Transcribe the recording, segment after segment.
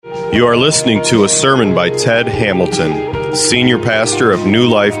You are listening to a sermon by Ted Hamilton, Senior Pastor of New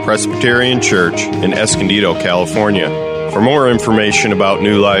Life Presbyterian Church in Escondido, California. For more information about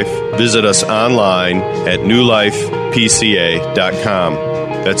New Life, visit us online at newlifepca.com.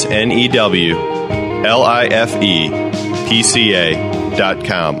 That's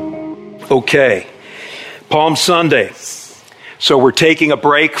NEWLIFEPCA.com. Okay, Palm Sunday. So we're taking a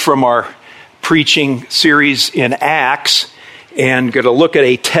break from our preaching series in Acts and going to look at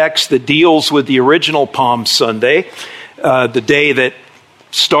a text that deals with the original Palm Sunday, the day that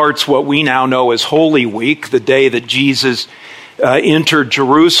starts what we now know as Holy Week, the day that Jesus entered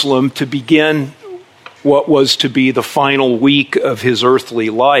Jerusalem to begin what was to be the final week of his earthly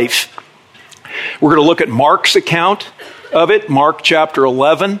life. We're going to look at Mark's account of it, Mark chapter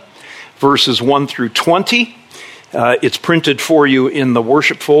 11, verses 1 through 20. It's printed for you in the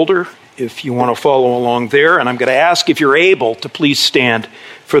worship folder if you want to follow along there. And I'm going to ask if you're able to please stand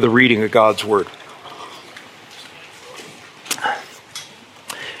for the reading of God's Word.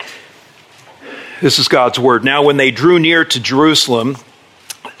 This is God's Word. Now when they drew near to Jerusalem,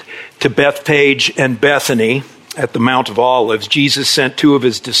 to Bethphage and Bethany at the Mount of Olives, Jesus sent two of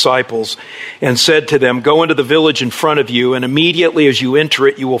his disciples and said to them, "Go into the village in front of you, and immediately as you enter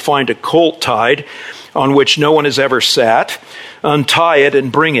it, you will find a colt tied on which no one has ever sat. Untie it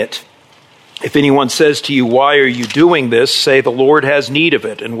and bring it. If anyone says to you, 'Why are you doing this?' say, 'The Lord has need of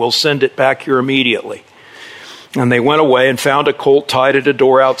it, and will send it back here immediately.'" And they went away and found a colt tied at a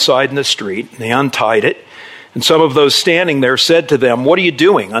door outside in the street. They untied it. And some of those standing there said to them, "What are you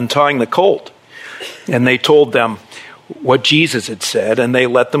doing, untying the colt?" And they told them what Jesus had said, and they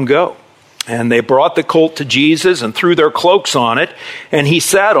let them go. And they brought the colt to Jesus and threw their cloaks on it, and he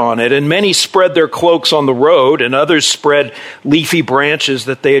sat on it. And many spread their cloaks on the road, and others spread leafy branches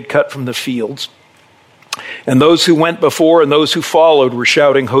that they had cut from the fields. And those who went before and those who followed were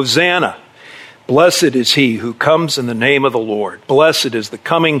shouting, "Hosanna! Blessed is he who comes in the name of the Lord. Blessed is the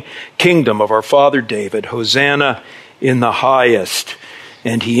coming kingdom of our father David. Hosanna in the highest."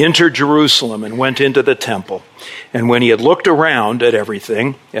 And he entered Jerusalem and went into the temple. And when he had looked around at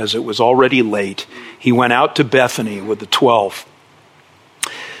everything, as it was already late, he went out to Bethany with the 12.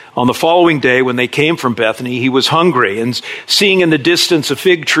 On the following day, when they came from Bethany, he was hungry. And seeing in the distance a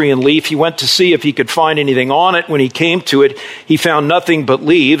fig tree and leaf, he went to see if he could find anything on it. When he came to it, he found nothing but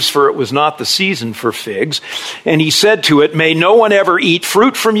leaves, for it was not the season for figs. And he said to it, "May no one ever eat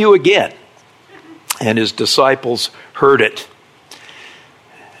fruit from you again." And his disciples heard it.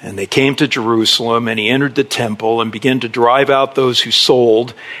 And they came to Jerusalem, and he entered the temple and began to drive out those who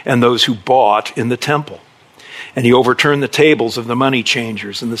sold and those who bought in the temple. And he overturned the tables of the money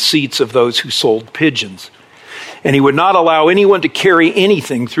changers and the seats of those who sold pigeons. And he would not allow anyone to carry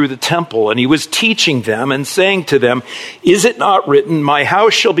anything through the temple. And he was teaching them and saying to them, "Is it not written, 'My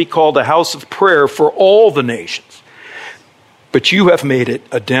house shall be called a house of prayer for all the nations'? But you have made it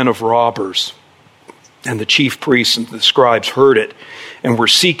a den of robbers." And the chief priests and the scribes heard it and were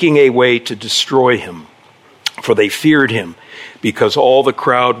seeking a way to destroy him, for they feared him, because all the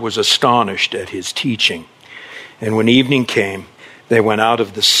crowd was astonished at his teaching. And when evening came, they went out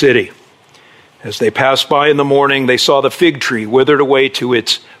of the city. As they passed by in the morning, they saw the fig tree withered away to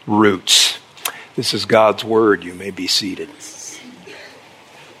its roots. This is God's word. You may be seated.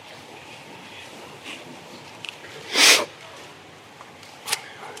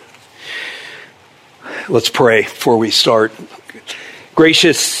 Let's pray before we start.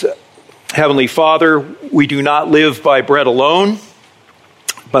 Gracious Heavenly Father, we do not live by bread alone,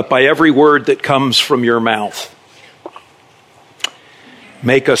 but by every word that comes from your mouth.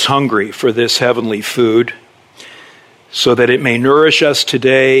 Make us hungry for this heavenly food, so that it may nourish us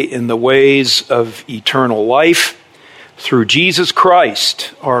today in the ways of eternal life, through Jesus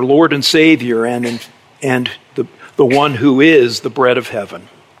Christ, our Lord and Savior, and the one who is the bread of heaven.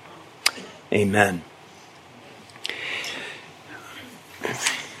 Amen.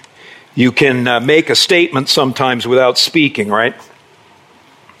 You can make a statement sometimes without speaking, right?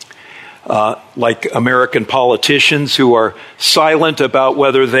 Like American politicians who are silent about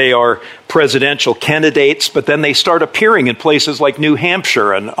whether they are presidential candidates, but then they start appearing in places like New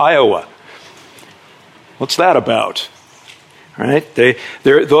Hampshire and Iowa. What's that about? Right?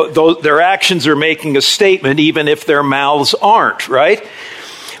 Their actions are making a statement even if their mouths aren't, right?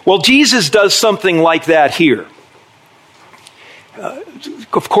 Well, Jesus does something like that here.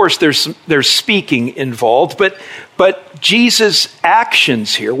 Of course, there's speaking involved, but Jesus'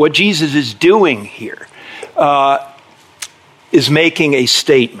 actions here, what Jesus is doing here, is making a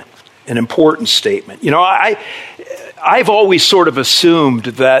statement, an important statement. You know, I've always sort of assumed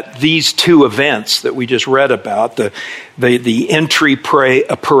that these two events that we just read about, the entry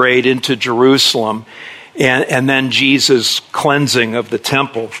parade into Jerusalem and then Jesus' cleansing of the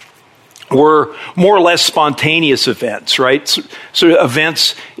temple, were more or less spontaneous events, right? So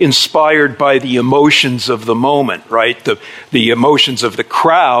events inspired by the emotions of the moment, right? The emotions of the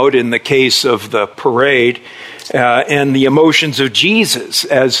crowd in the case of the parade, and the emotions of Jesus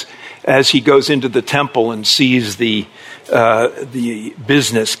as he goes into the temple and sees the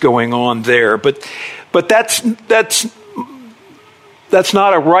business going on there. But that's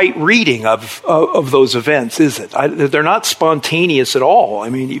not a right reading of those events, is it? They're not spontaneous at all. I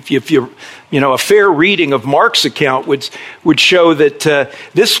mean, if you a fair reading of Mark's account would show that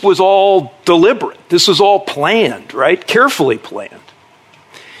this was all deliberate. This was all planned, right? Carefully planned.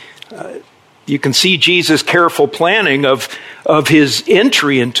 You can see Jesus' careful planning of his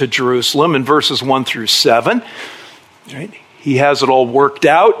entry into Jerusalem in verses 1 through 7. Right? He has it all worked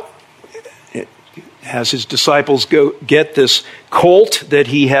out. Has his disciples go get this colt that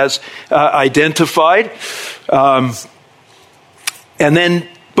he has identified. And then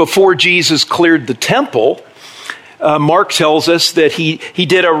before Jesus cleared the temple, Mark tells us that he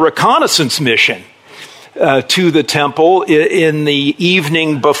did a reconnaissance mission to the temple in the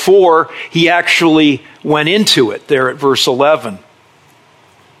evening before he actually went into it, there at verse 11.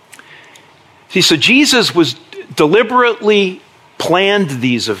 See, so Jesus was deliberately planned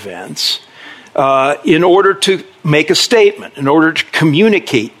these events in order to make a statement, in order to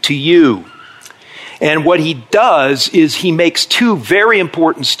communicate to you. And what he does is he makes two very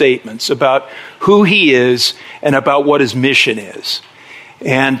important statements about who he is and about what his mission is.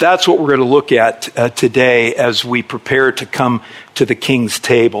 And that's what we're going to look at today as we prepare to come to the King's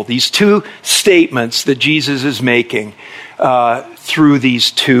table. These two statements that Jesus is making through these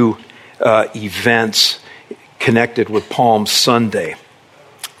two events connected with Palm Sunday.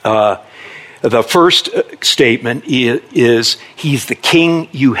 The first statement is, he's the king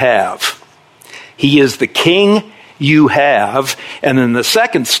you have. He is the king you have. And then the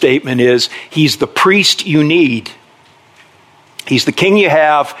second statement is, he's the priest you need. He's the king you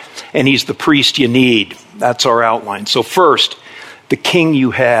have, and he's the priest you need. That's our outline. So first, the king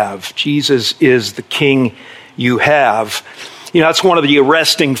you have. Jesus is the king you have. You know, that's one of the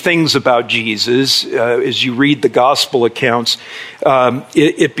arresting things about Jesus. As you read the gospel accounts,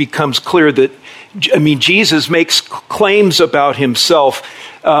 it becomes clear that, Jesus makes claims about himself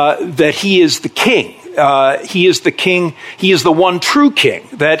that he is the king. He is the king. He is the one true king.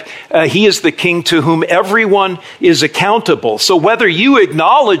 That he is the king to whom everyone is accountable. So whether you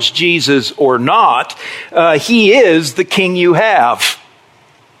acknowledge Jesus or not, he is the king you have.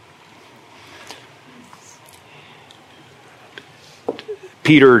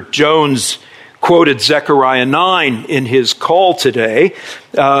 Peter Jones quoted Zechariah 9 in his call today.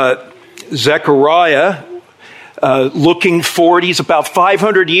 Zechariah, looking forward, he's about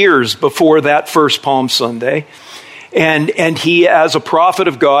 500 years before that first Palm Sunday. And he, as a prophet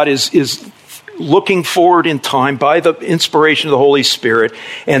of God, is looking forward in time by the inspiration of the Holy Spirit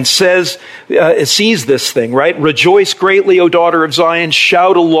and sees this thing, right? Rejoice greatly, O daughter of Zion.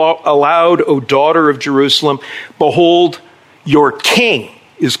 Shout aloud, O daughter of Jerusalem. Behold, your king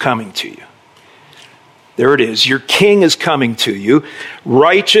is coming to you. There it is. Your king is coming to you.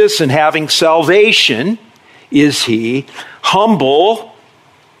 Righteous and having salvation is he, humble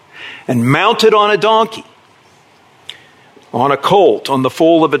and mounted on a donkey, on a colt, on the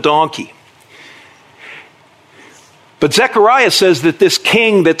foal of a donkey. But Zechariah says that this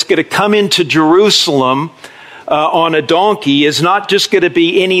king that's going to come into Jerusalem on a donkey is not just going to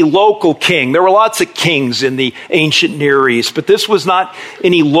be any local king. There were lots of kings in the ancient Near East, but this was not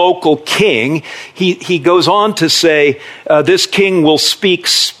any local king. He goes on to say, this king will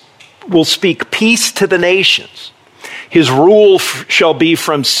speak peace to the nations. His rule shall be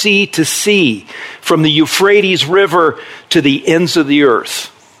from sea to sea, from the Euphrates River to the ends of the earth.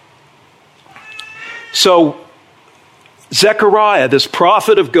 So Zechariah, this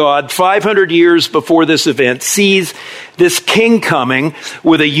prophet of God, 500 years before this event, sees this king coming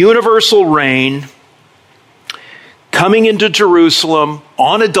with a universal reign, coming into Jerusalem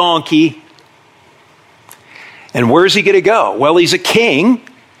on a donkey. And where's he going to go? Well, he's a king.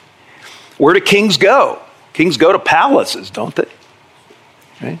 Where do kings go? Kings go to palaces, don't they?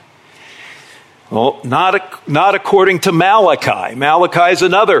 Right? Well, not according to Malachi. Malachi is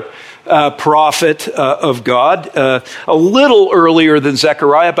another prophet of God, a little earlier than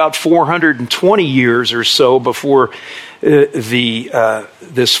Zechariah, about 420 years or so before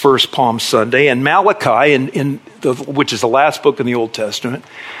this first Palm Sunday. And Malachi, which is the last book in the Old Testament,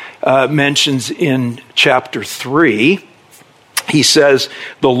 mentions in chapter 3. He says,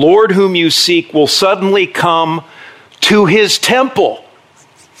 "The Lord whom you seek will suddenly come to his temple."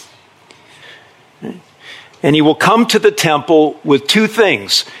 And he will come to the temple with two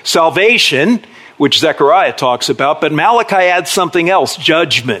things: salvation, which Zechariah talks about, but Malachi adds something else: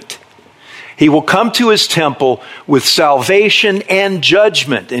 judgment. He will come to his temple with salvation and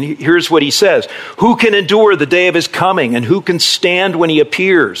judgment. And here's what he says: "Who can endure the day of his coming, and who can stand when he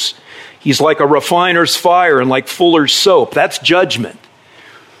appears? He's like a refiner's fire and like fuller's soap." That's judgment.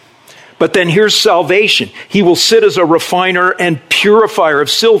 But then here's salvation. He will sit as a refiner and purifier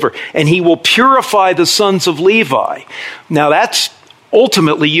of silver, and he will purify the sons of Levi. Now that's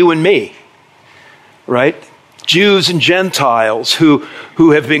ultimately you and me, right? Jews and Gentiles who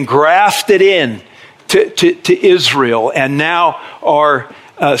have been grafted in to Israel and now are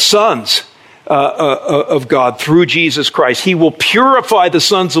sons of God through Jesus Christ. He will purify the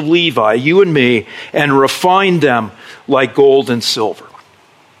sons of Levi, you and me, and refine them like gold and silver.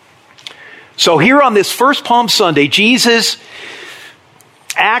 So here on this first Palm Sunday, Jesus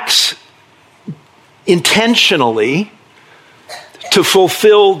acts intentionally to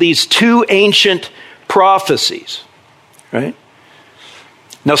fulfill these two ancient prophecies, right?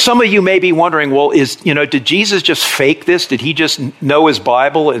 Now, some of you may be wondering, well, did Jesus just fake this? Did he just know his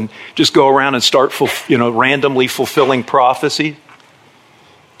Bible and just go around and start, randomly fulfilling prophecy?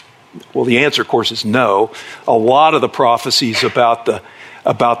 Well, the answer, of course, is no. A lot of the prophecies about the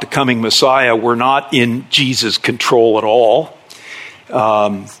coming Messiah were not in Jesus' control at all.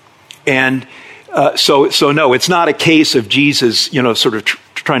 So no, it's not a case of Jesus, sort of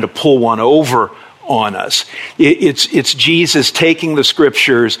trying to pull one over on us. It's Jesus taking the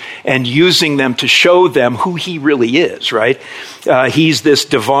scriptures and using them to show them who he really is, right? He's this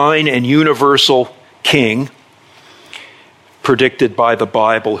divine and universal king predicted by the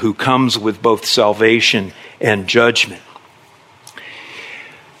Bible who comes with both salvation and judgment.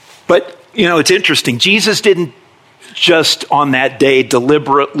 But, it's interesting. Jesus didn't just on that day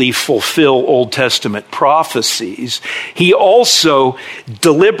deliberately fulfill Old Testament prophecies. He also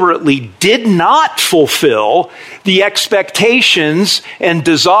deliberately did not fulfill the expectations and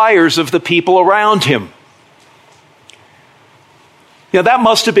desires of the people around him. That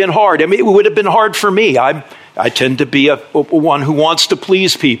must have been hard. I mean, it would have been hard for me. I tend to be one who wants to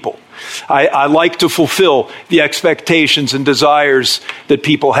please people. I like to fulfill the expectations and desires that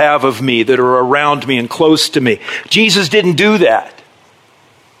people have of me, that are around me and close to me. Jesus didn't do that,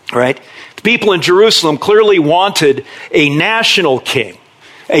 right? The people in Jerusalem clearly wanted a national king,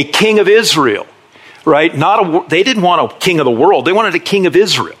 a king of Israel, right? They didn't want a king of the world. They wanted a king of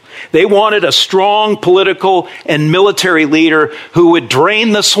Israel. They wanted a strong political and military leader who would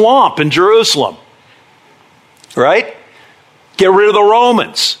drain the swamp in Jerusalem, right? Get rid of the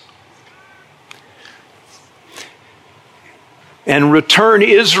Romans. And return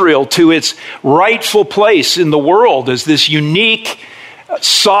Israel to its rightful place in the world as this unique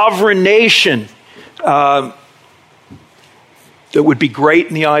sovereign nation that would be great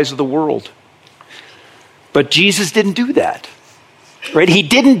in the eyes of the world. But Jesus didn't do that, right? He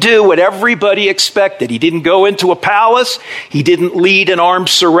didn't do what everybody expected. He didn't go into a palace. He didn't lead an armed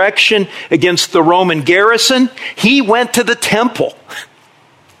insurrection against the Roman garrison. He went to the temple.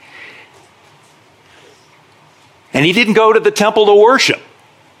 And he didn't go to the temple to worship,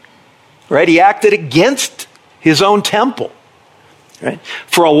 right? He acted against his own temple, right?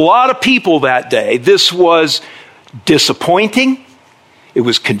 For a lot of people that day, this was disappointing. It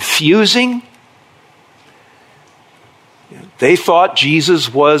was confusing. They thought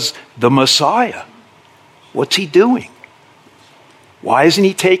Jesus was the Messiah. What's he doing? Why isn't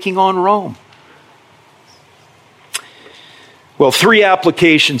he taking on Rome? Well, 3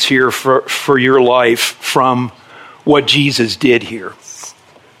 applications here for your life from what Jesus did here.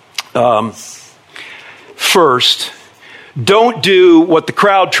 First, don't do what the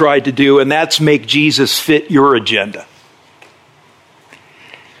crowd tried to do, and that's make Jesus fit your agenda.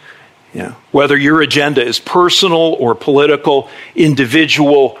 Whether your agenda is personal or political,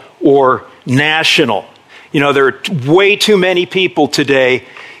 individual or national. There are way too many people today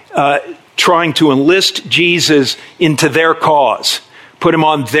trying to enlist Jesus into their cause, put him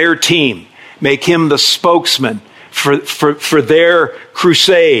on their team, make him the spokesman for their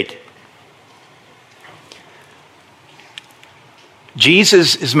crusade.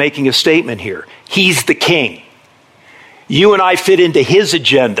 Jesus is making a statement here. He's the king. You and I fit into his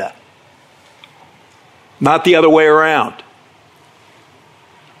agenda, not the other way around.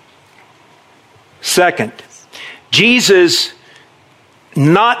 Second, Jesus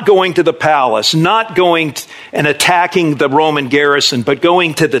not going to the palace, not going and attacking the Roman garrison, but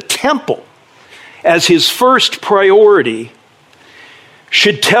going to the temple as his first priority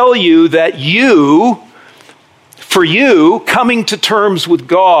should tell you that for you, coming to terms with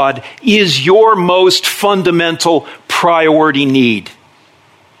God is your most fundamental priority need.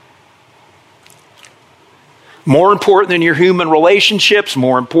 More important than your human relationships,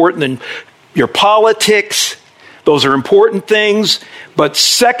 more important than your politics. Those are important things, but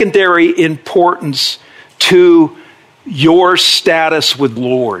secondary importance to your status with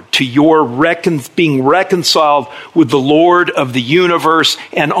Lord, to your being reconciled with the Lord of the universe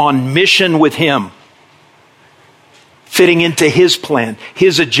and on mission with Him, fitting into His plan,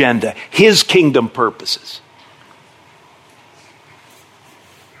 His agenda, His kingdom purposes.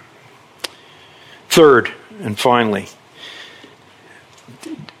 Third, and finally,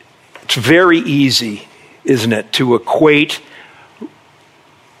 it's very easy, isn't it, to equate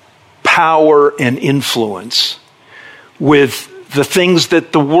power and influence with the things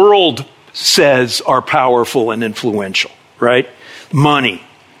that the world says are powerful and influential, right? Money,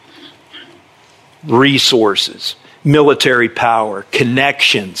 resources, military power,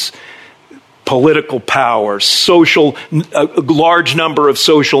 connections, political power, a large number of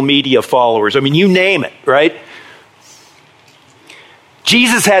social media followers. I mean, you name it, right?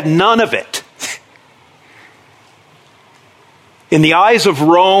 Jesus had none of it. In the eyes of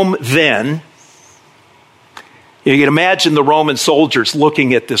Rome then, you can imagine the Roman soldiers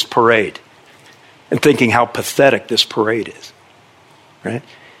looking at this parade and thinking how pathetic this parade is, right?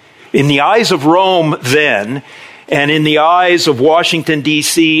 In the eyes of Rome then, and in the eyes of Washington,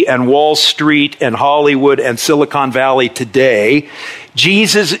 D.C. and Wall Street and Hollywood and Silicon Valley today,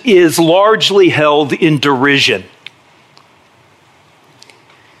 Jesus is largely held in derision.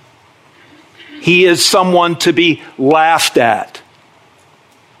 He is someone to be laughed at.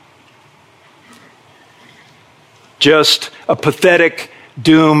 Just a pathetic,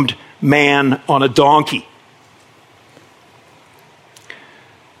 doomed man on a donkey.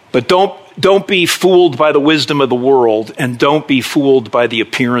 But don't be fooled by the wisdom of the world, and don't be fooled by the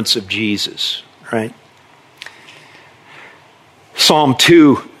appearance of Jesus, right? Psalm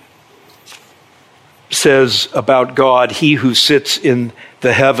 2 says about God, "He who sits in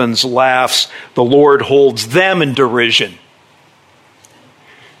the heavens laughs, the Lord holds them in derision."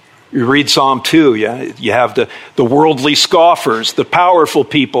 You read Psalm 2, you have the worldly scoffers, the powerful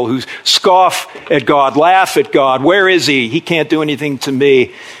people who scoff at God, laugh at God. Where is He? He can't do anything to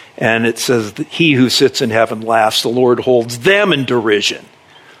me. And it says, "He who sits in heaven laughs, the Lord holds them in derision."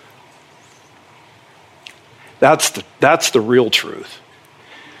 That's the real truth.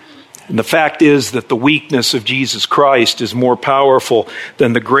 And the fact is that the weakness of Jesus Christ is more powerful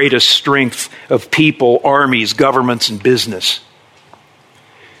than the greatest strength of people, armies, governments, and business.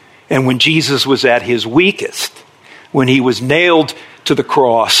 And when Jesus was at his weakest, when he was nailed to the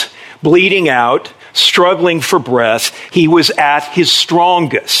cross, bleeding out, struggling for breath, he was at his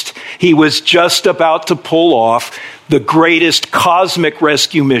strongest. He was just about to pull off the greatest cosmic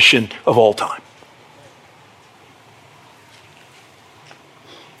rescue mission of all time.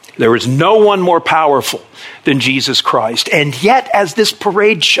 There is no one more powerful than Jesus Christ. And yet, as this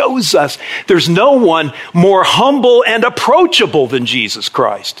parade shows us, there's no one more humble and approachable than Jesus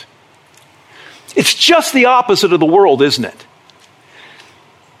Christ. It's just the opposite of the world, isn't it?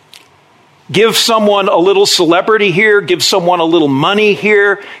 Give someone a little celebrity here, give someone a little money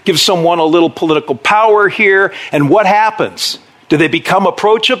here, give someone a little political power here, and what happens? Do they become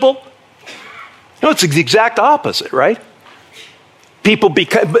approachable? No, it's the exact opposite, right? People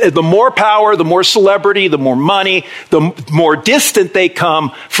become, the more power, the more celebrity, the more money, the more distant they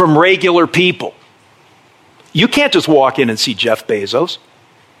come from regular people. You can't just walk in and see Jeff Bezos.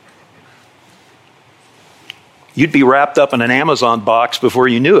 You'd be wrapped up in an Amazon box before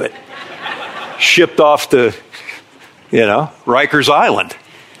you knew it. Shipped off to, Rikers Island.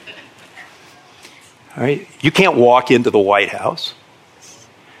 All right? You can't walk into the White House.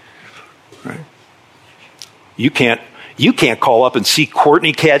 Right? You can't call up and see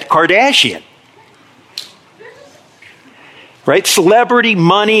Kourtney Kardashian. Right? Celebrity,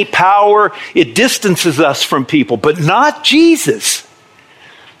 money, power, it distances us from people, but not Jesus.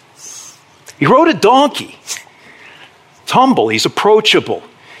 He rode a donkey. He's humble, he's approachable.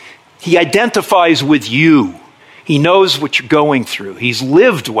 He identifies with you. He knows what you're going through. He's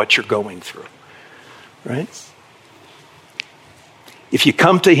lived what you're going through. Right? If you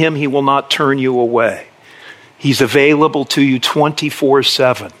come to him, he will not turn you away. He's available to you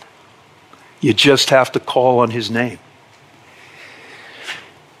 24/7. You just have to call on his name.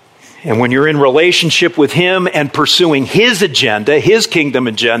 And when you're in relationship with him and pursuing his agenda, his kingdom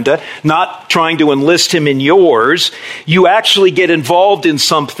agenda, not trying to enlist him in yours, you actually get involved in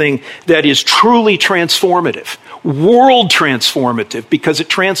something that is truly transformative, world transformative, because it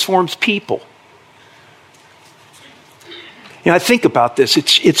transforms people. I think about this.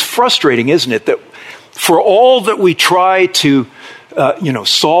 It's frustrating, isn't it, that for all that we try to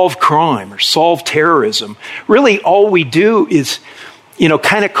solve crime or solve terrorism, really all we do is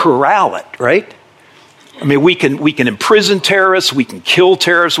kind of corral it, right? I mean, we can imprison terrorists, we can kill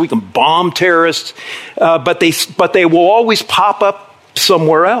terrorists, we can bomb terrorists, but they will always pop up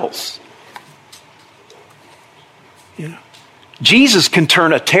somewhere else. Jesus can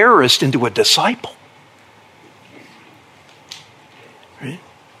turn a terrorist into a disciple. Right?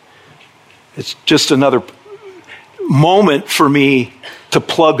 It's just another moment for me to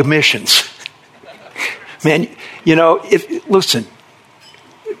plug missions. Man, listen.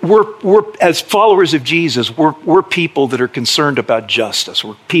 We're as followers of Jesus, we're people that are concerned about justice.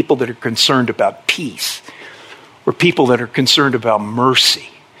 We're people that are concerned about peace. We're people that are concerned about mercy.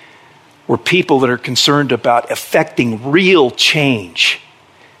 We're people that are concerned about effecting real change.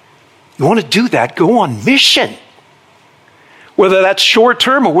 You want to do that, go on mission. Whether that's short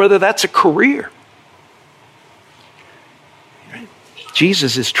term or whether that's a career.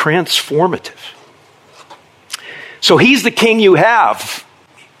 Jesus is transformative. So he's the king you have.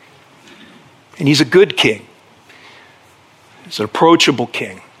 And he's a good king. He's an approachable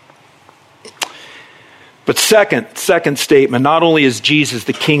king. But second statement, not only is Jesus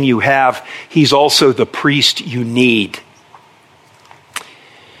the king you have, he's also the priest you need.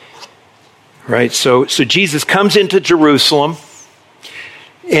 Right? So Jesus comes into Jerusalem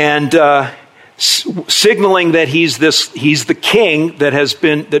and signaling that he's the king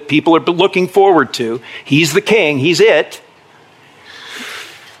that people are looking forward to. He's the king, he's it.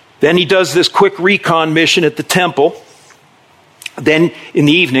 Then he does this quick recon mission at the temple. Then in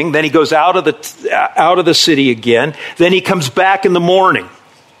the evening, then he goes out of the city again. Then he comes back in the morning.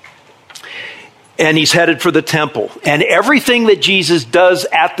 And he's headed for the temple. And everything that Jesus does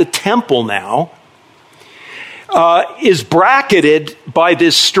at the temple now is bracketed by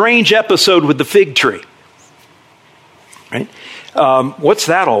this strange episode with the fig tree. Right? What's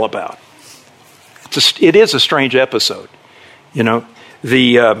that all about? It is a strange episode.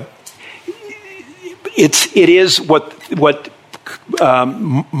 It is what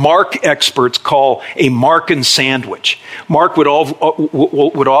Mark experts call a Markan sandwich. Mark would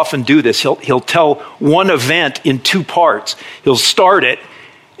often do this. He'll tell one event in two parts. He'll start it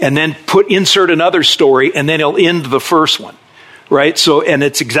and then insert another story, and then he'll end the first one, right? So, and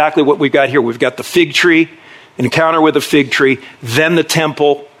it's exactly what we've got here. We've got the fig tree, an encounter with a fig tree, then the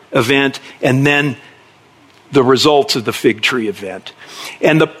temple event, and then the results of the fig tree event.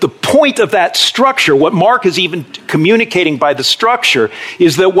 And the point of that structure, what Mark is even communicating by the structure,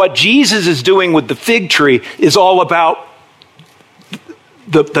 is that what Jesus is doing with the fig tree is all about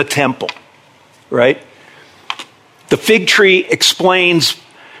the temple, right? The fig tree explains,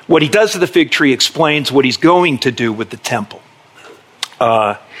 what he does to the fig tree explains what he's going to do with the temple.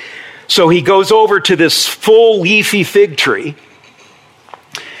 So he goes over to this full leafy fig tree,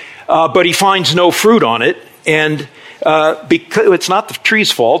 but he finds no fruit on it. And because it's not the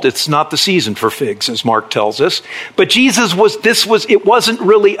tree's fault, it's not the season for figs, as Mark tells us. But it wasn't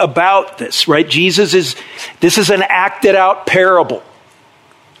really about this, right? This is an acted out parable.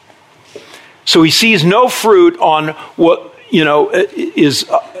 So he sees no fruit on what, is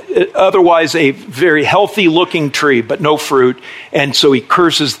otherwise a very healthy looking tree, but no fruit. And so he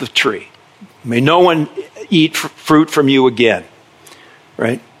curses the tree. May no one eat fruit from you again,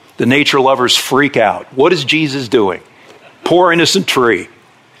 right? The nature lovers freak out. What is Jesus doing? Poor innocent tree.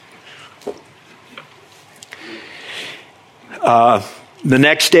 The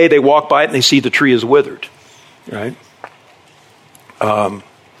next day they walk by it and they see the tree is withered. Right?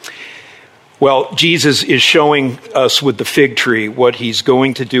 Well, Jesus is showing us with the fig tree what he's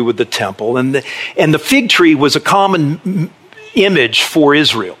going to do with the temple. And the fig tree was a common image for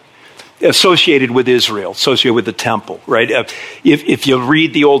Israel. Associated with the temple, right? If you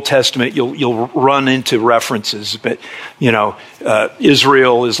read the Old Testament, you'll run into references. But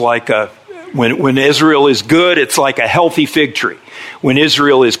Israel is like when Israel is good, it's like a healthy fig tree. When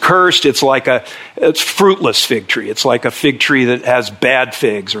Israel is cursed, it's fruitless fig tree. It's like a fig tree that has bad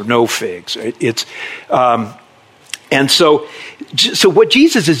figs or no figs. And so what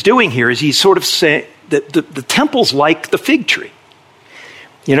Jesus is doing here is he's sort of saying that the temple's like the fig tree.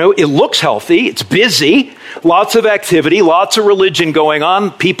 It looks healthy, it's busy, lots of activity, lots of religion going on,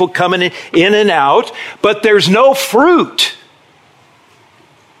 people coming in and out, but there's no fruit.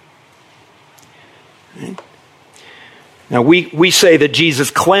 Now, we say that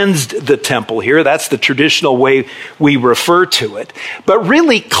Jesus cleansed the temple here. That's the traditional way we refer to it. But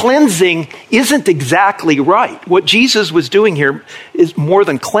really, cleansing isn't exactly right. What Jesus was doing here is more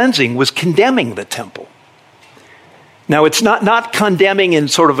than cleansing, was condemning the temple. Now, it's not condemning in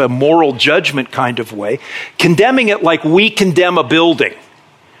sort of a moral judgment kind of way. Condemning it like we condemn a building,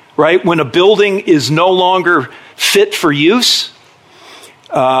 right? When a building is no longer fit for use,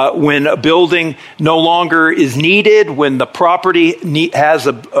 when a building no longer is needed, when the property has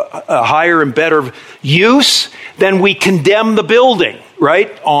a higher and better use, then we condemn the building,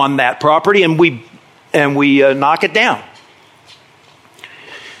 right, on that property, and we knock it down.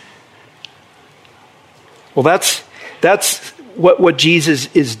 Well, that's what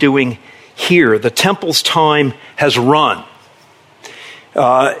Jesus is doing here. The temple's time has run.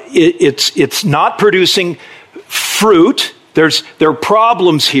 It's not producing fruit. There are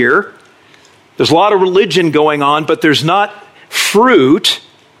problems here. There's a lot of religion going on, but there's not fruit.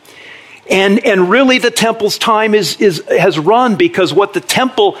 And really the temple's time has run, because what the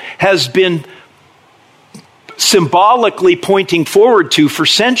temple has been symbolically pointing forward to for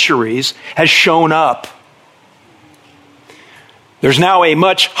centuries has shown up. There's now a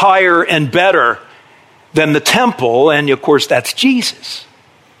much higher and better than the temple, and of course that's Jesus,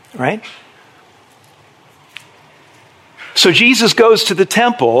 right? So Jesus goes to the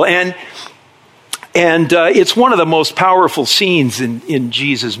temple, and it's one of the most powerful scenes in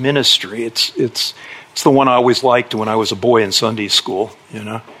Jesus' ministry. It's the one I always liked when I was a boy in Sunday school.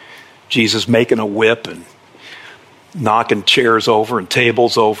 Jesus making a whip and knocking chairs over and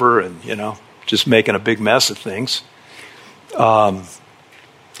tables over, and just making a big mess of things.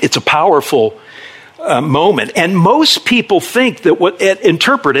 It's a powerful moment, and most people think that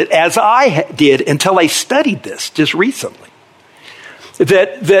interpret it as I did until I studied this just recently.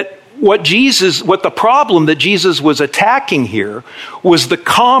 That what the problem that Jesus was attacking here was the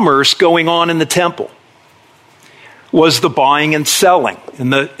commerce going on in the temple, was the buying and selling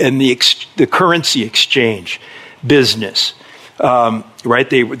and the currency exchange business. Right?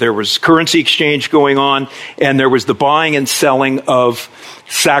 There was currency exchange going on, and there was the buying and selling of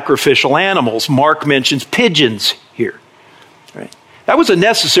sacrificial animals. Mark mentions pigeons here. Right? That was a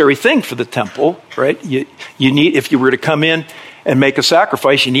necessary thing for the temple, right? You need, if you were to come in and make a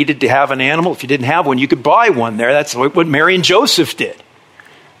sacrifice, you needed to have an animal. If you didn't have one, you could buy one there. That's what Mary and Joseph did.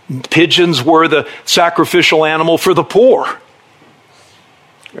 Pigeons were the sacrificial animal for the poor.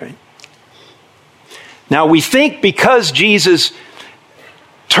 Right? Now, we think because Jesus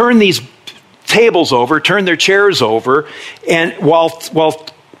turned these tables over, turned their chairs over, and while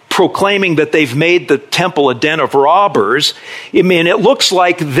proclaiming that they've made the temple a den of robbers, it looks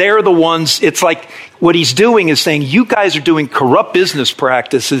like they're the ones. It's like what he's doing is saying, you guys are doing corrupt business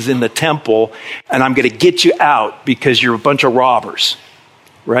practices in the temple, and I'm going to get you out because you're a bunch of robbers,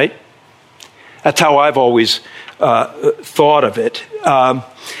 right? That's how I've always thought of it.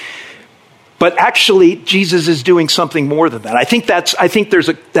 But actually, Jesus is doing something more than that. I think that's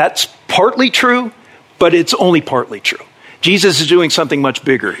partly true, but it's only partly true. Jesus is doing something much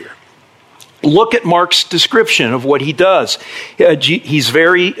bigger here. Look at Mark's description of what he does. He's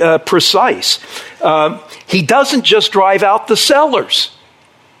very precise. He doesn't just drive out the sellers,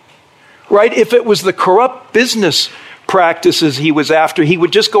 right? If it was the corrupt business practices he was after, he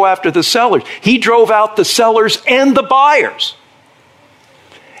would just go after the sellers. He drove out the sellers and the buyers.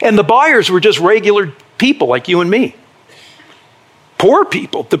 And the buyers were just regular people like you and me. Poor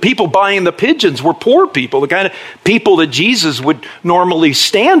people. The people buying the pigeons were poor people, the kind of people that Jesus would normally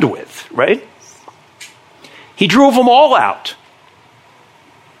stand with, right? He drove them all out.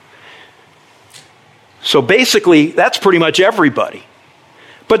 So basically, that's pretty much everybody.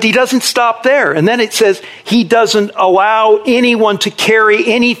 But he doesn't stop there. And then it says he doesn't allow anyone to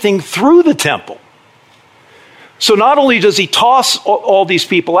carry anything through the temple. So not only does he toss all these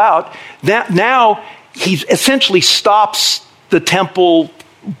people out, now he essentially stops the temple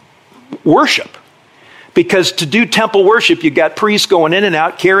worship. Because to do temple worship, you've got priests going in and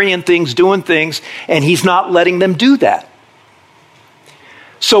out, carrying things, doing things, and he's not letting them do that.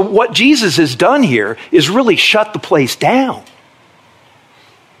 So what Jesus has done here is really shut the place down.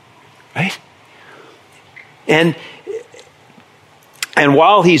 Right? And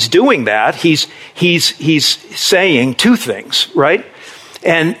while he's doing that, he's saying two things, right?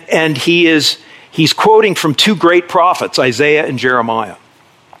 And he's quoting from two great prophets, Isaiah and Jeremiah.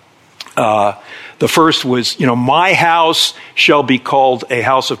 The first was, my house shall be called a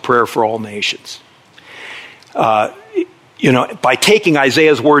house of prayer for all nations. By taking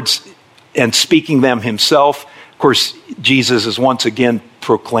Isaiah's words and speaking them himself, of course, Jesus is once again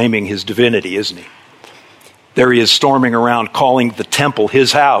proclaiming his divinity, isn't he? There he is storming around calling the temple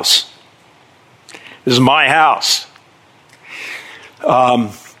his house. This is my house.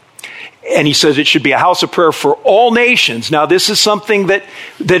 And he says it should be a house of prayer for all nations. Now, this is something that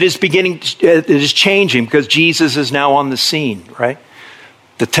is changing because Jesus is now on the scene, right?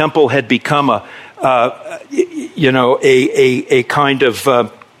 The temple had become a kind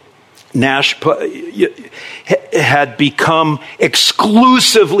of had become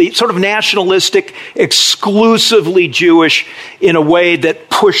exclusively, sort of nationalistic, exclusively Jewish in a way that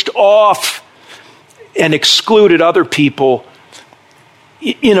pushed off and excluded other people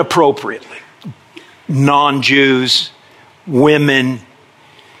inappropriately. Non-Jews, women,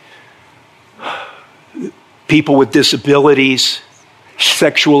 people with disabilities,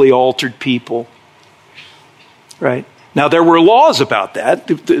 sexually altered people, right? Now, there were laws about that,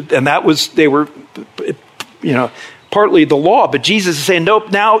 and they were partly the law, but Jesus is saying, nope,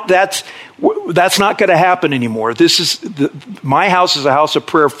 now that's not going to happen anymore. My house is a house of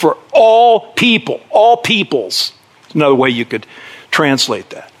prayer for all people, all peoples. That's another way you could translate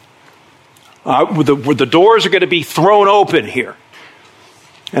that. The doors are going to be thrown open here.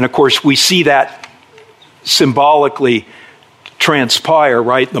 And of course, we see that symbolically transpire,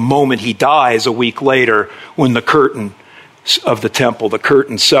 right? The moment he dies a week later, when the curtain of the temple, the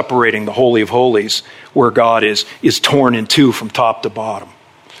curtain separating the Holy of Holies, where God is torn in two from top to bottom,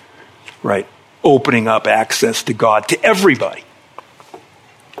 right? Opening up access to God to everybody,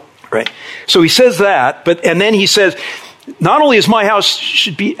 right? So he says that, and then he says, not only is my house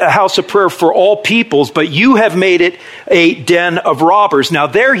should be a house of prayer for all peoples, but you have made it a den of robbers. Now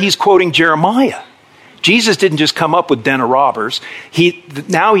there he's quoting Jeremiah. Jesus didn't just come up with den of robbers.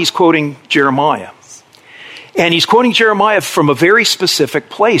 Now he's quoting Jeremiah. And he's quoting Jeremiah from a very specific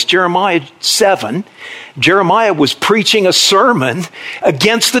place. Jeremiah 7. Jeremiah was preaching a sermon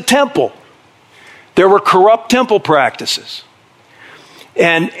against the temple. There were corrupt temple practices.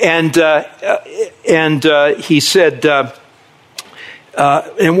 And he said,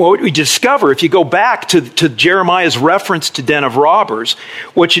 and what we discover, if you go back to Jeremiah's reference to den of robbers,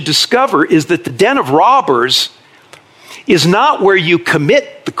 what you discover is that the den of robbers is not where you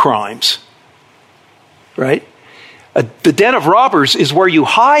commit the crimes, right? The den of robbers is where you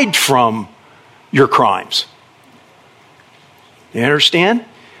hide from your crimes. You understand?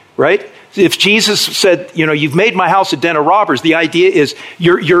 Right? If Jesus said, you've made my house a den of robbers, the idea is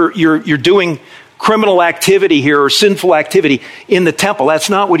you're doing criminal activity here or sinful activity in the temple. That's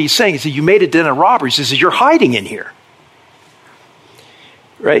not what he's saying. He said, you made a den of robbers. He says, you're hiding in here.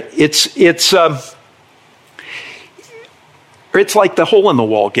 Right? It's like the Hole in the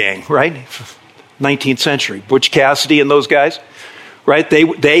Wall gang, right? 19th century. Butch Cassidy and those guys, right?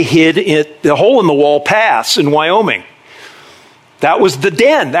 They hid in the Hole in the Wall Pass in Wyoming. That was the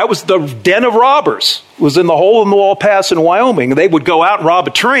den. That was the den of robbers. It was in the Hole in the Wall Pass in Wyoming. They would go out and rob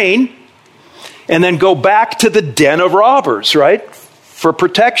a train and then go back to the den of robbers, right? For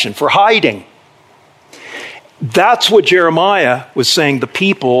protection, for hiding. That's what Jeremiah was saying the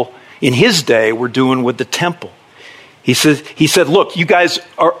people in his day were doing with the temple. He said, look, you guys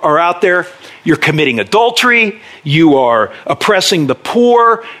are out there, you're committing adultery, you are oppressing the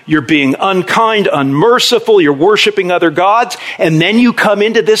poor, you're being unkind, unmerciful, you're worshiping other gods, and then you come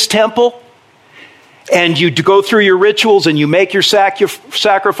into this temple and you go through your rituals and you make your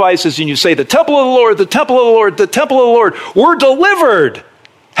sacrifices and you say, the temple of the Lord, the temple of the Lord, the temple of the Lord, we're delivered.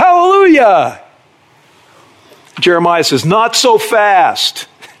 Hallelujah. Jeremiah says, not so fast.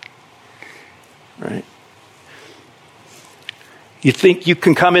 Right? You think you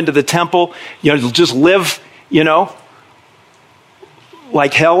can come into the temple, just live,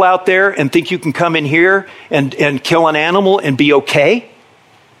 like hell out there and think you can come in here and kill an animal and be okay?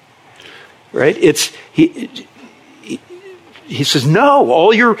 Right? He says, no,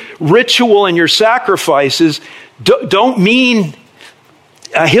 all your ritual and your sacrifices don't mean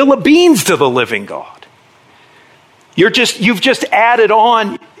a hill of beans to the living God. You've just added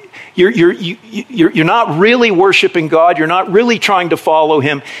on. You're not really worshiping God. You're not really trying to follow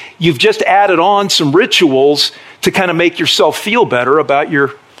him. You've just added on some rituals to kind of make yourself feel better about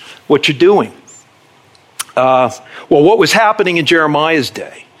what you're doing. What was happening in Jeremiah's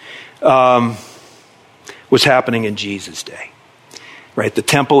day was happening in Jesus' day. Right? The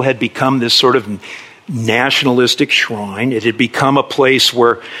temple had become this sort of nationalistic shrine. It had become a place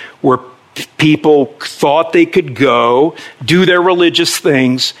where people thought they could go, do their religious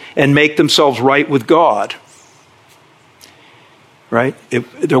things, and make themselves right with God. Right?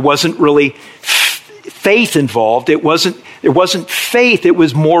 There wasn't really faith involved. It wasn't faith. It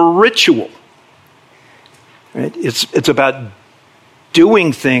was more ritual. Right? It's about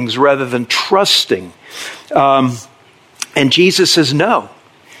doing things rather than trusting. And Jesus says no.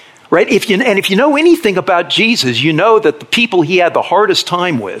 Right? If you know anything about Jesus, you know that the people he had the hardest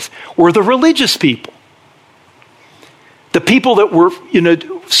time with were the religious people. The people that were,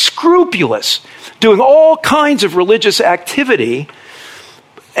 scrupulous, doing all kinds of religious activity,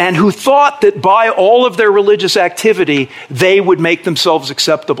 and who thought that by all of their religious activity, they would make themselves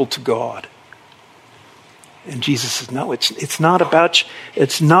acceptable to God. And Jesus says, no, it's not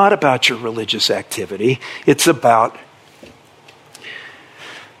about your religious activity. It's about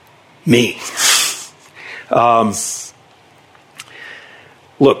me.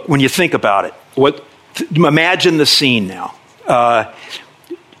 Look, when you think about it, imagine the scene now.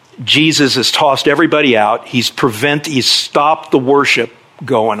 Jesus has tossed everybody out. He's stopped the worship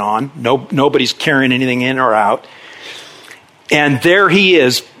going on. Nobody's carrying anything in or out. And there he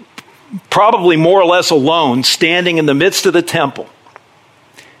is, probably more or less alone, standing in the midst of the temple.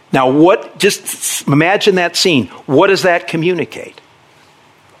 Now, just imagine that scene. What does that communicate?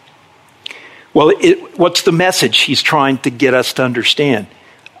 Well, what's the message he's trying to get us to understand?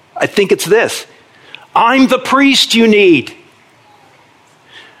 I think it's this. I'm the priest you need.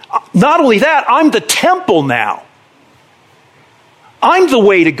 Not only that, I'm the temple now. I'm the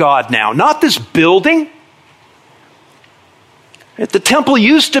way to God now, not this building. The temple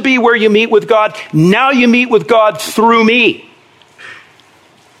used to be where you meet with God. Now you meet with God through me.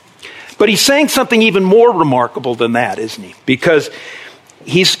 But he's saying something even more remarkable than that, isn't he? Because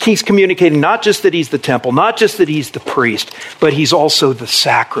he's communicating not just that he's the temple, not just that he's the priest, but he's also the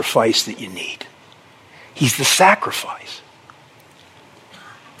sacrifice that you need. He's the sacrifice.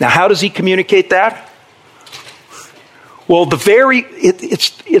 Now, how does he communicate that? Well,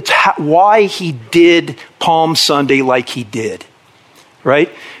 it's why he did Palm Sunday like he did,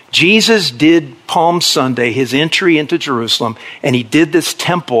 right? Jesus did Palm Sunday, his entry into Jerusalem, and he did this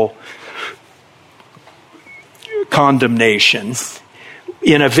temple condemnation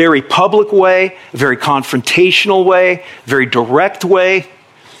in a very public way, a very confrontational way, very direct way,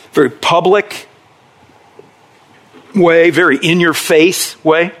 very public way, very in-your-face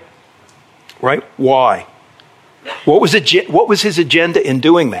way, right? Why? What was his agenda in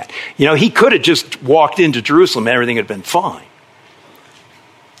doing that? He could have just walked into Jerusalem and everything had been fine.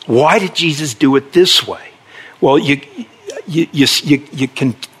 Why did Jesus do it this way? Well, you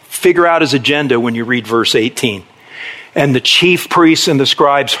can figure out his agenda when you read verse 18. And the chief priests and the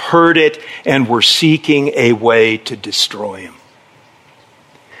scribes heard it and were seeking a way to destroy him.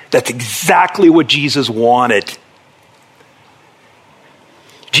 That's exactly what Jesus wanted.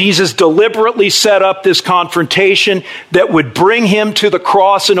 Jesus deliberately set up this confrontation that would bring him to the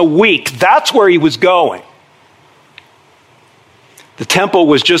cross in a week. That's where he was going. The temple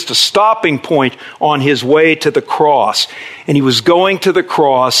was just a stopping point on his way to the cross. And he was going to the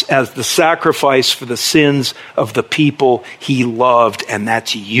cross as the sacrifice for the sins of the people he loved, and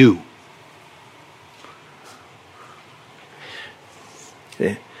that's you.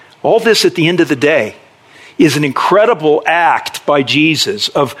 All this at the end of the day is an incredible act by Jesus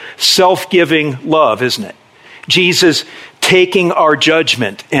of self-giving love, isn't it? Jesus taking our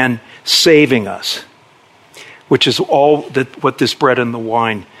judgment and saving us, which is all what this bread and the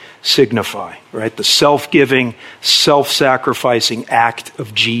wine signify, right? The self-giving, self-sacrificing act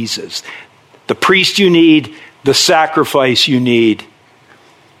of Jesus. The priest you need, the sacrifice you need,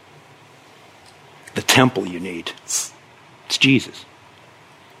 the temple you need. It's Jesus.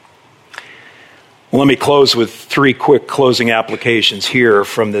 Well, let me close with 3 quick closing applications here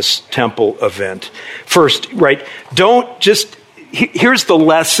from this temple event. First, right, here's the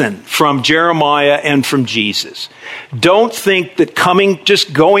lesson from Jeremiah and from Jesus. Don't think that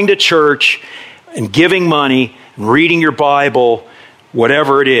just going to church and giving money and reading your Bible,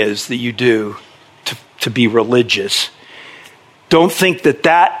 whatever it is that you do to be religious, don't think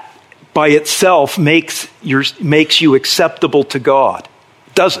that by itself makes you acceptable to God.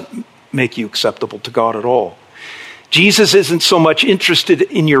 It doesn't make you acceptable to God at all. Jesus isn't so much interested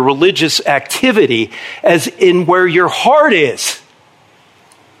in your religious activity as in where your heart is.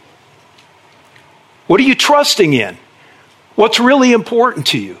 What are you trusting in? What's really important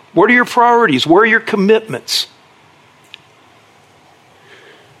to you? What are your priorities? Where are your commitments?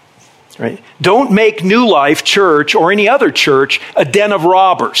 Right? Don't make New Life Church or any other church a den of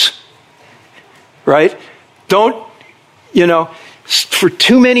robbers. Right? For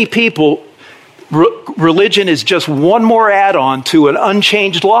too many people, religion is just one more add-on to an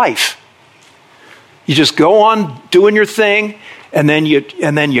unchanged life. You just go on doing your thing, and then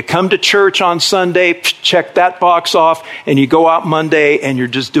you come to church on Sunday, check that box off, and you go out Monday and you're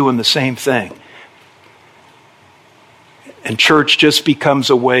just doing the same thing. And church just becomes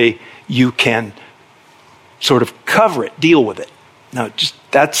a way you can sort of cover it, deal with it. Now,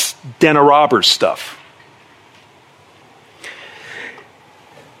 that's den of robbers stuff.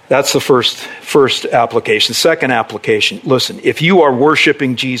 That's the first application. Second application, listen, if you are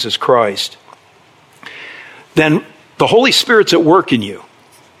worshiping Jesus Christ, then the Holy Spirit's at work in you.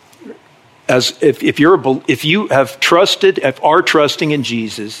 As if you have trusted, if are trusting in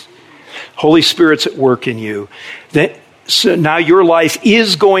Jesus, Holy Spirit's at work in you. So now your life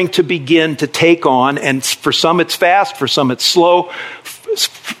is going to begin to take on, and for some it's fast, for some it's slow.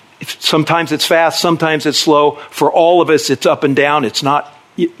 Sometimes it's fast, sometimes it's slow. For all of us, it's up and down. It's not,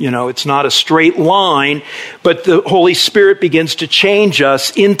 it's not a straight line, but the Holy Spirit begins to change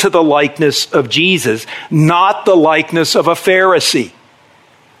us into the likeness of Jesus, not the likeness of a Pharisee.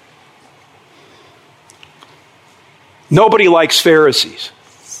 Nobody likes Pharisees.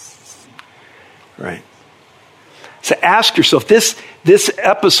 Right? So ask yourself, this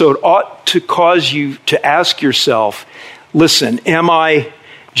episode ought to cause you to ask yourself, listen, am I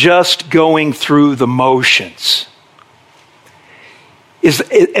just going through the motions?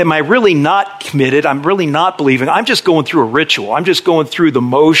 Am I really not committed? I'm really not believing. I'm just going through a ritual. I'm just going through the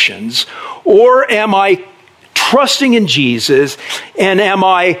motions. Or am I trusting in Jesus, and am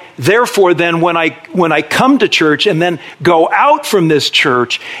I therefore then when I come to church and then go out from this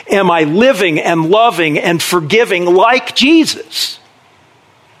church, am I living and loving and forgiving like Jesus?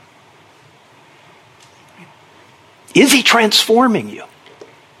 Is he transforming you?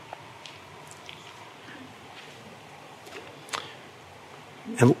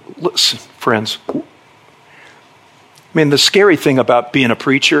 And listen, friends, the scary thing about being a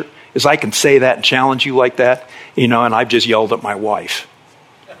preacher is I can say that and challenge you like that, and I've just yelled at my wife.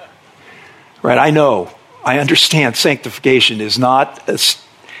 Right? I understand sanctification is not,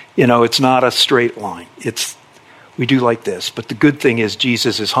 it's not a straight line. We do like this. But the good thing is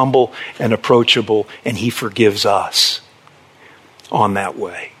Jesus is humble and approachable, and he forgives us on that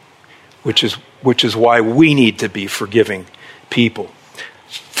way, which is why we need to be forgiving people.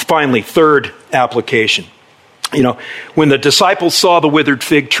 Finally, third application. When the disciples saw the withered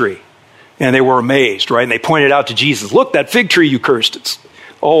fig tree, and they were amazed, right? And they pointed out to Jesus, look, that fig tree you cursed, it's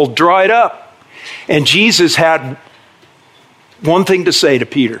all dried up. And Jesus had one thing to say to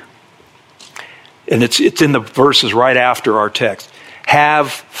Peter. And it's in the verses right after our text.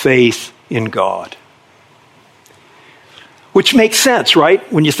 Have faith in God. Which makes sense, right?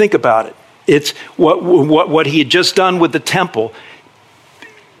 When you think about it. It's what he had just done with the temple.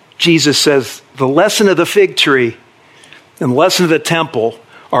 Jesus says the lesson of the fig tree and the lesson of the temple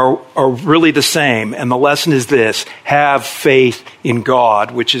are really the same. And the lesson is this: have faith in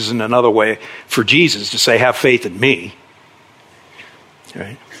God, which is in another way for Jesus to say, have faith in me.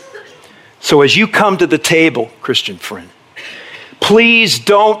 Right? So as you come to the table, Christian friend, please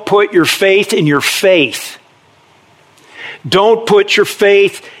don't put your faith in your faith. Don't put your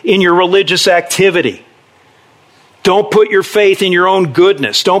faith in your religious activity. Don't put your faith in your own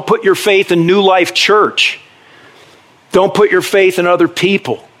goodness. Don't put your faith in New Life Church. Don't put your faith in other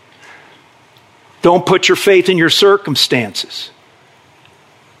people. Don't put your faith in your circumstances.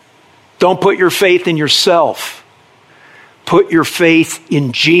 Don't put your faith in yourself. Put your faith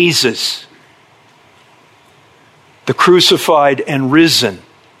in Jesus, the crucified and risen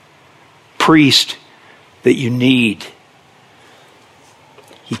priest that you need.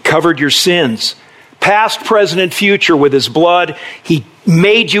 He covered your sins, past, present, and future, with his blood. He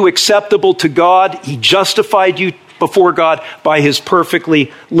made you acceptable to God. He justified you before God by his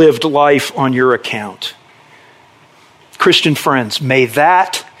perfectly lived life on your account. Christian friends, may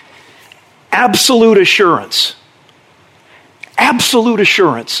that absolute assurance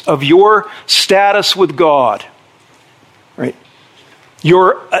of your status with God, right?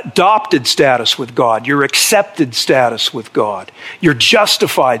 Your adopted status with God, your accepted status with God, your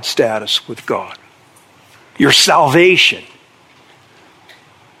justified status with God, your salvation.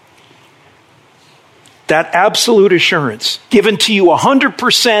 That absolute assurance given to you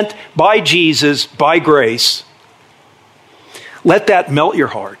 100% by Jesus, by grace, let that melt your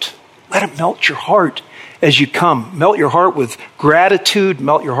heart. Let it melt your heart as you come. Melt your heart with gratitude,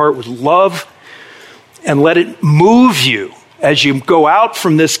 melt your heart with love, and let it move you as you go out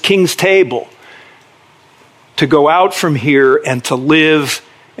from this king's table, to go out from here and to live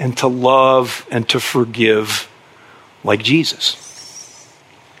and to love and to forgive like Jesus.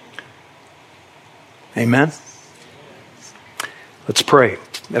 Amen? Let's pray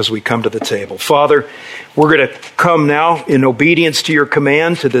as we come to the table. Father, we're going to come now in obedience to your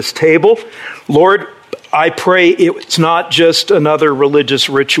command to this table. Lord, I pray it's not just another religious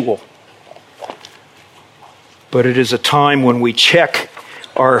ritual. but it is a time when we check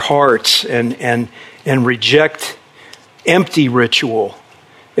our hearts and reject empty ritual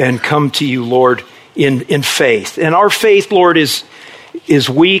and come to you, Lord, in faith. And our faith, Lord, is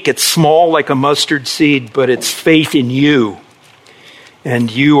weak. It's small like a mustard seed, but it's faith in you.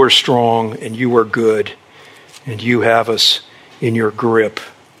 And you are strong, and you are good, and you have us in your grip.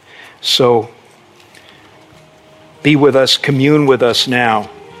 So be with us, commune with us now.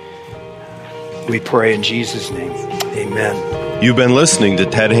 We pray in Jesus' name. Amen. You've been listening to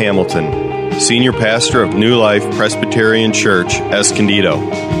Ted Hamilton, Senior Pastor of New Life Presbyterian Church, Escondido.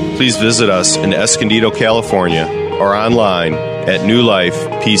 Please visit us in Escondido, California, or online at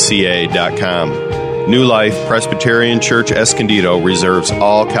newlifepca.com. New Life Presbyterian Church Escondido reserves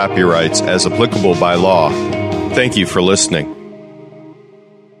all copyrights as applicable by law. Thank you for listening.